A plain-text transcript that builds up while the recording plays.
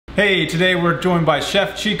Hey, today we're joined by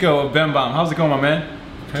Chef Chico of Bem Bom. How's it going, my man?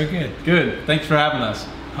 Very good. Good. Thanks for having us.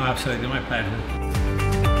 Oh, absolutely, my pleasure.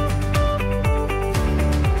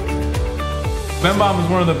 Bem Bom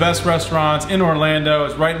is one of the best restaurants in Orlando.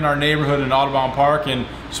 It's right in our neighborhood in Audubon Park, and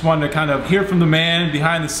just wanted to kind of hear from the man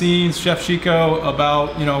behind the scenes, Chef Chico,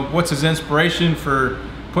 about what's his inspiration for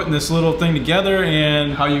putting this little thing together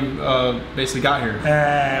and how you basically got here.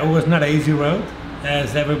 It was not an easy road,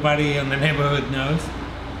 as everybody in the neighborhood knows.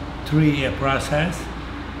 3-year process,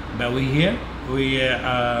 but we're here. We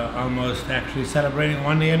are almost actually celebrating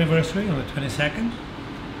 1-year anniversary on the 22nd,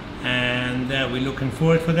 and we're looking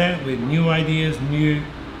forward for that with new ideas, new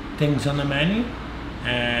things on the menu,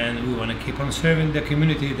 and we want to keep on serving the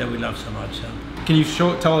community that we love so much. So. Can you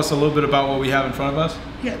tell us a little bit about what we have in front of us?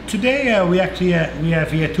 Yeah, today we actually we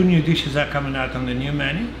have here 2 new dishes that are coming out on the new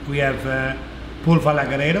menu. We have pulva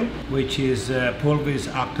lagarero, which is pulvis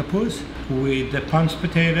octopus with the punched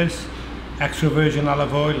potatoes, extra virgin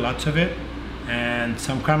olive oil, lots of it, and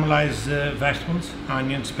some caramelized vegetables,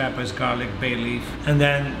 onions, peppers, garlic, bay leaf. And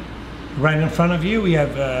then right in front of you we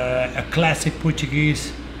have a classic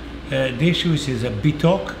Portuguese dish, which is a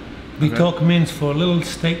bitoque. Bitoque means for little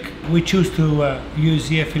steak. We choose to use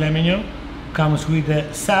here filet mignon. Comes with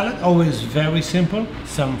a salad, always very simple,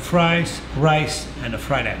 some fries, rice, and a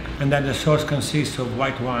fried egg. And then the sauce consists of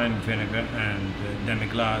white wine, vinegar, and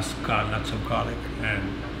demi-glace, lots of garlic, and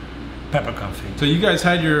pepper confit. So you guys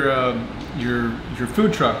had your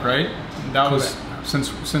food truck, right? That Correct. was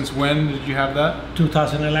since when did you have that?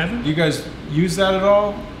 2011. Do you guys use that at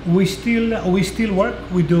all? We still work.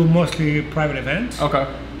 We do mostly private events. Okay.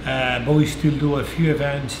 But we still do a few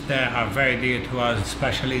events that are very dear to us,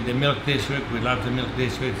 especially the Milk District. We love the Milk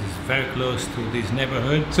District. It's very close to this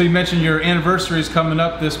neighborhood. So you mentioned your anniversary is coming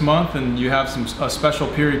up this month, and you have a special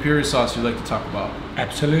peri-peri sauce you'd like to talk about.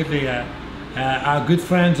 Absolutely. Our good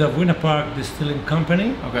friends of Winter Park Distilling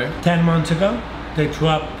Company, Okay. 10 months ago, they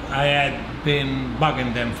dropped. I had been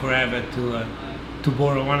bugging them forever to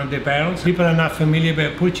borrow one of their barrels. People are not familiar,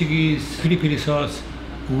 but Portuguese peri-peri sauce,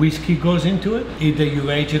 whiskey goes into it. Either you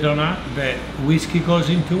age it or not, but whiskey goes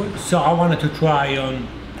into it. So I wanted to try on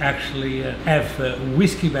actually have a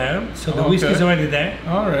whiskey barrel. So the whiskey's already there.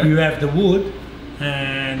 All right. You have the wood,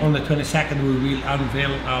 and on the 22nd we will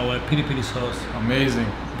unveil our peri-peri sauce. Amazing.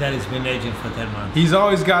 That has been aging for 10 months. He's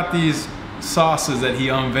always got these sauces that he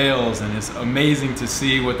unveils, and it's amazing to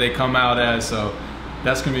see what they come out as. So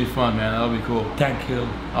that's gonna be fun, man. That'll be cool. Thank you.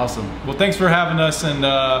 Awesome. Well, thanks for having us, and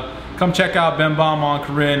come check out Bem Bom on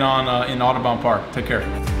Corinne in Audubon Park. Take care.